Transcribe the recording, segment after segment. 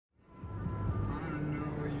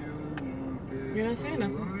You're not saying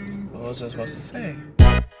nothing. What was I supposed to say?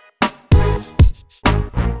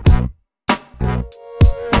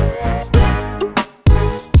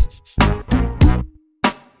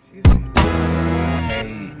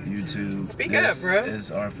 Hey YouTube. Speak up, bro. This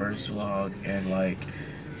is our first vlog in like,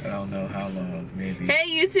 I don't know how long, maybe. Hey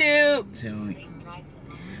YouTube. 2.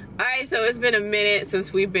 Alright, so it's been a minute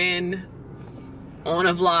since we've been on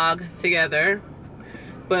a vlog together.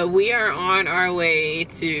 But we are on our way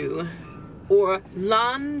to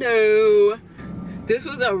Orlando. This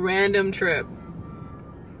was a random trip.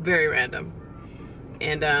 Very random.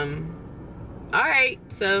 And alright,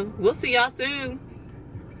 so we'll see y'all soon.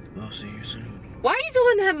 We'll see you soon. Why are you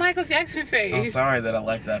doing that Michael Jackson face? I'm sorry that I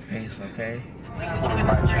like that face, okay? Yeah.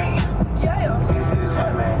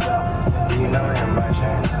 Do you know him by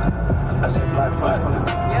chance? I said black flag.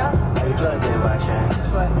 Yeah. Are you plugged in by chance?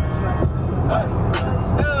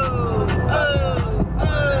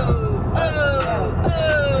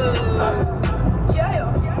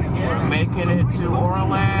 We're making it to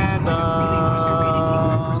Orlando.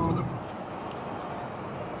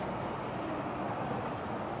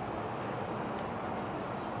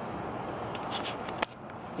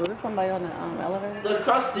 Was there somebody on the elevator? The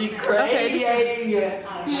crusty crazy. Okay,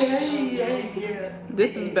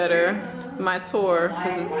 this is better. My tour,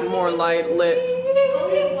 because it's more light lit.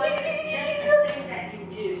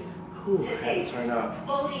 Ooh, I had to turn up.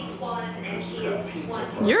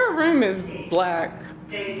 Your room is black.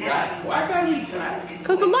 Black? Why gotta be black?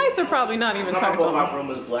 Because the lights are probably not even It's not turned about my on. room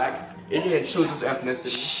is black. It didn't choose its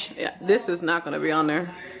ethnicity. Yeah, this is not going to be on there.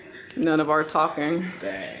 None of our talking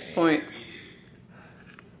Dang. points.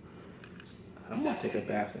 I'm gonna take a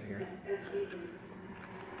bath in here.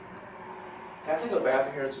 Can I take a bath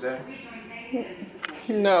in here today?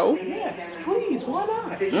 No. Yes, please. Why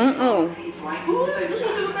not? Mm-mm.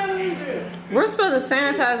 We're supposed to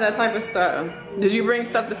sanitize that type of stuff. Did you bring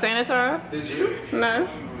stuff to sanitize? Did you? No.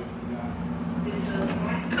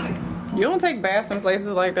 You don't take baths in places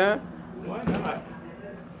like that. Why not?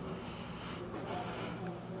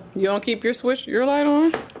 You don't keep your light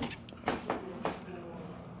on?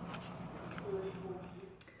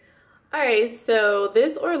 Alright, so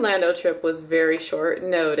this Orlando trip was very short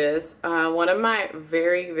notice. One of my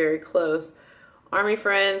very, very close Army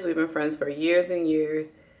friends, we've been friends for years and years,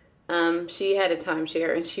 she had a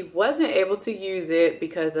timeshare and she wasn't able to use it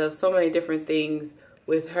because of so many different things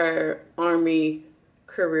with her Army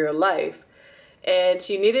career life. And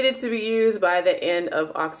she needed it to be used by the end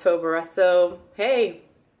of October. So, hey,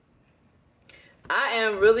 I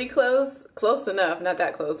am really close enough, not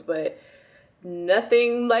that close, but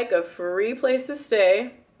nothing like a free place to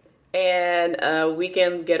stay and a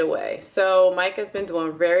weekend getaway. So Micah's been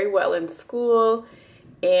doing very well in school,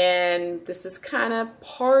 and this is kind of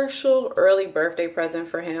partial early birthday present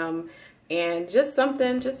for him and just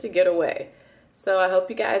something just to get away. So I hope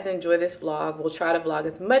you guys enjoy this vlog. We'll try to vlog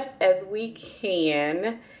as much as we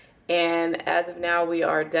can, and as of now we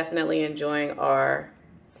are definitely enjoying our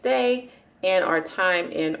stay and our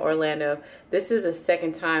time in Orlando. This is a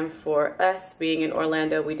second time for us being in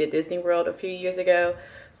Orlando. We did Disney World a few years ago,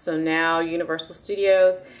 so now Universal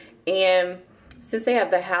Studios. And since they have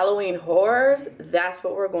the Halloween horrors, that's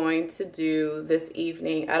what we're going to do this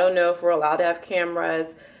evening. I don't know if we're allowed to have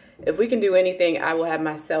cameras. If we can do anything, I will have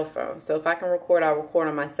my cell phone. So if I can record, I'll record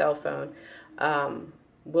on my cell phone.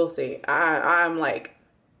 We'll see. I'm like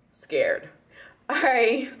scared. All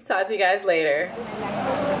right, talk to you guys later.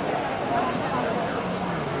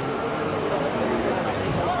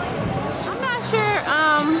 Sure,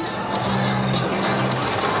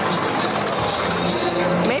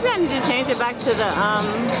 maybe I need to change it back to the,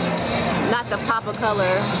 not the pop of color.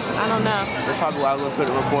 I don't know. That's probably why I was gonna put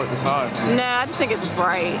a report inside. No, I just think it's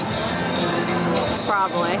bright.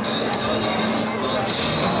 Probably.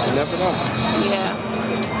 You never know. Yeah.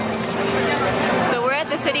 So we're at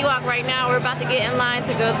the City Walk right now. We're about to get in line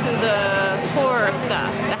to go to the horror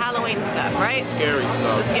stuff, the Halloween stuff, right? Scary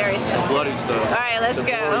stuff. The scary stuff. The bloody stuff. All right, let's the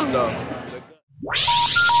go. Stuff.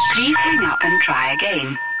 Please hang up and try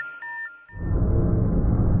again.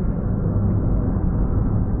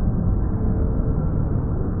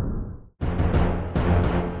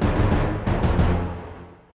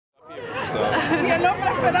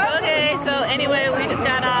 Okay, so anyway, we just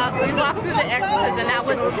got off. We walked through the exorcism, and that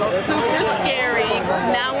was super scary.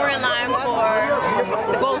 Now we're in line for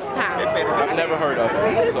Ghost Town. I've never heard of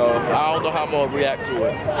it, so I don't know how I'm gonna react to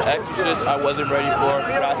it. Exorcist, I wasn't ready for,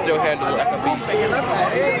 but I still handle it like a beast.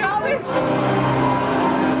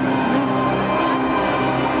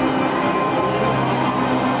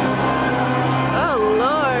 Oh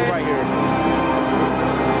Lord! Right here.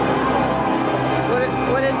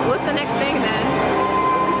 What's the next thing then?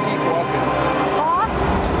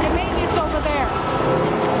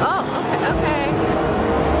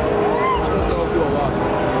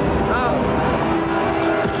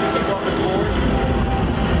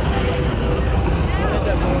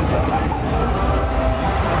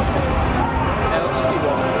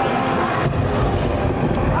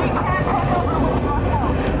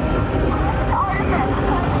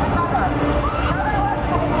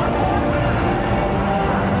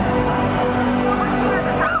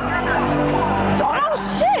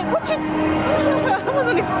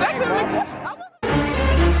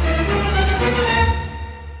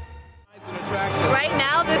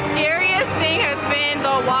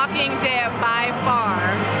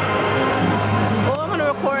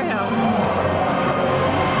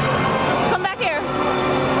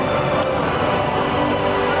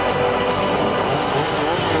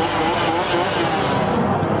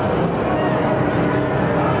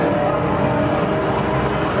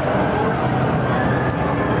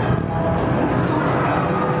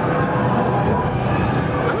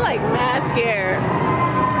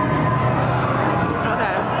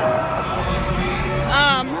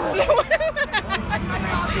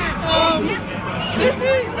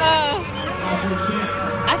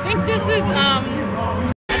 is,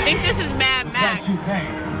 I think this is Mad Max.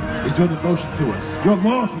 Is your devotion to us, your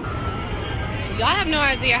loyalty. Y'all have no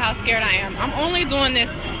idea how scared I am. I'm only doing this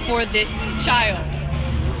for this child.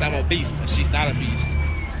 I'm a beast. She's not a beast.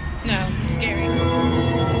 No, scary. I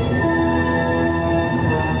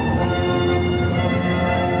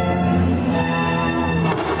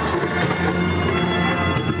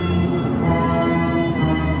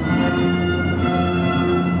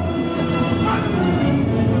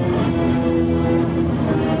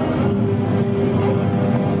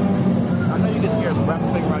know you get scared, so wrap the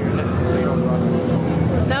thing around your neck so you don't run.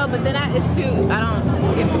 No, but then it's too, I don't.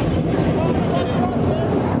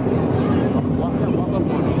 Walk up on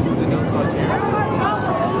me. Then don't touch here.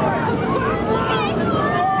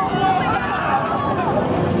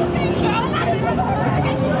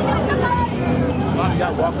 Mom, you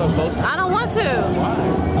gotta walk up both. I don't want to.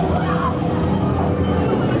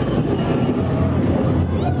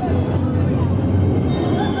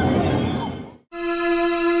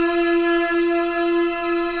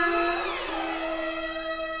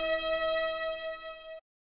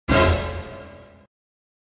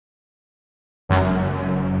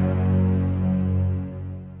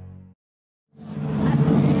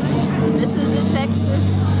 This is the Texas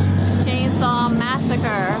Chainsaw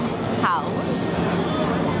Massacre house.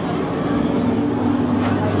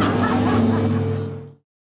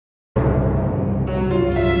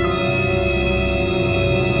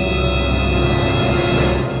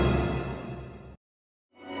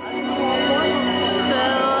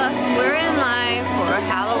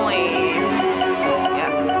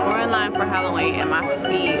 Halloween and my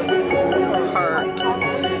feet hurt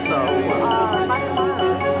so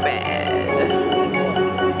bad.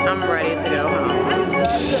 I'm ready to go home.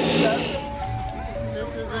 This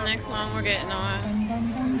is the next one we're getting on.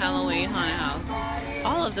 Halloween Haunted House.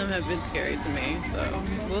 All of them have been scary to me, so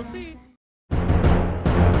we'll see.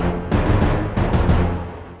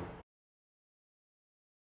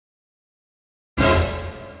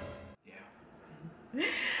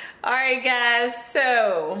 All right, guys,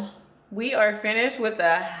 so we are finished with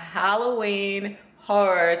the Halloween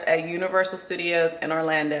horrors at Universal Studios in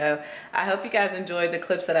Orlando. I hope you guys enjoyed the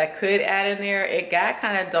clips that I could add in there. It got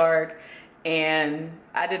kind of dark and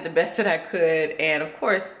I did the best that I could, and of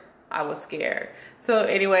course I was scared. So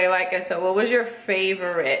anyway, like I said, what was your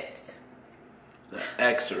favorite? The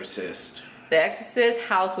Exorcist. The Exorcist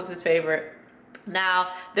house was his favorite. Now,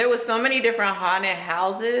 there was so many different haunted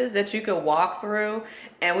houses that you could walk through,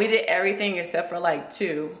 and we did everything except for like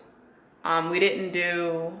 2. We didn't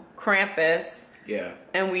do Krampus. Yeah.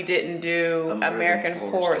 And we didn't do American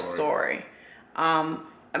Horror Story.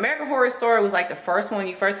 American Horror Story was like the first one when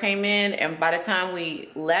you first came in, and by the time we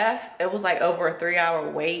left, it was like over a 3-hour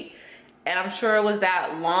wait. And I'm sure it was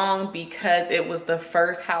that long because it was the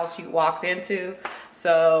first house you walked into.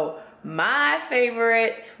 So my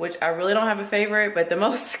favorite, which I really don't have a favorite, but the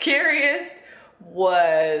most scariest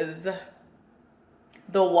was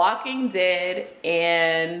The Walking Dead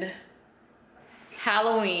and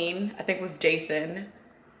Halloween, I think with Jason.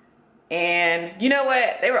 And you know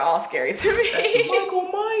what? They were all scary to me. That's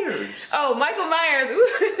Michael Myers. Oh, Michael Myers.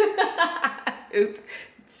 Oops.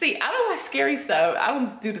 See, I don't watch scary stuff. I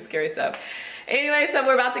don't do the scary stuff. Anyway, so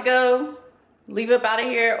we're about to go. Leave up out of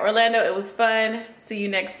here. Orlando, it was fun. See you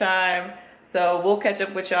next time. So we'll catch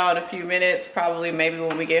up with y'all in a few minutes, probably maybe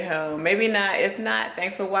when we get home. Maybe not. If not,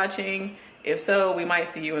 thanks for watching. If so, we might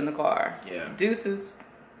see you in the car. Yeah. Deuces.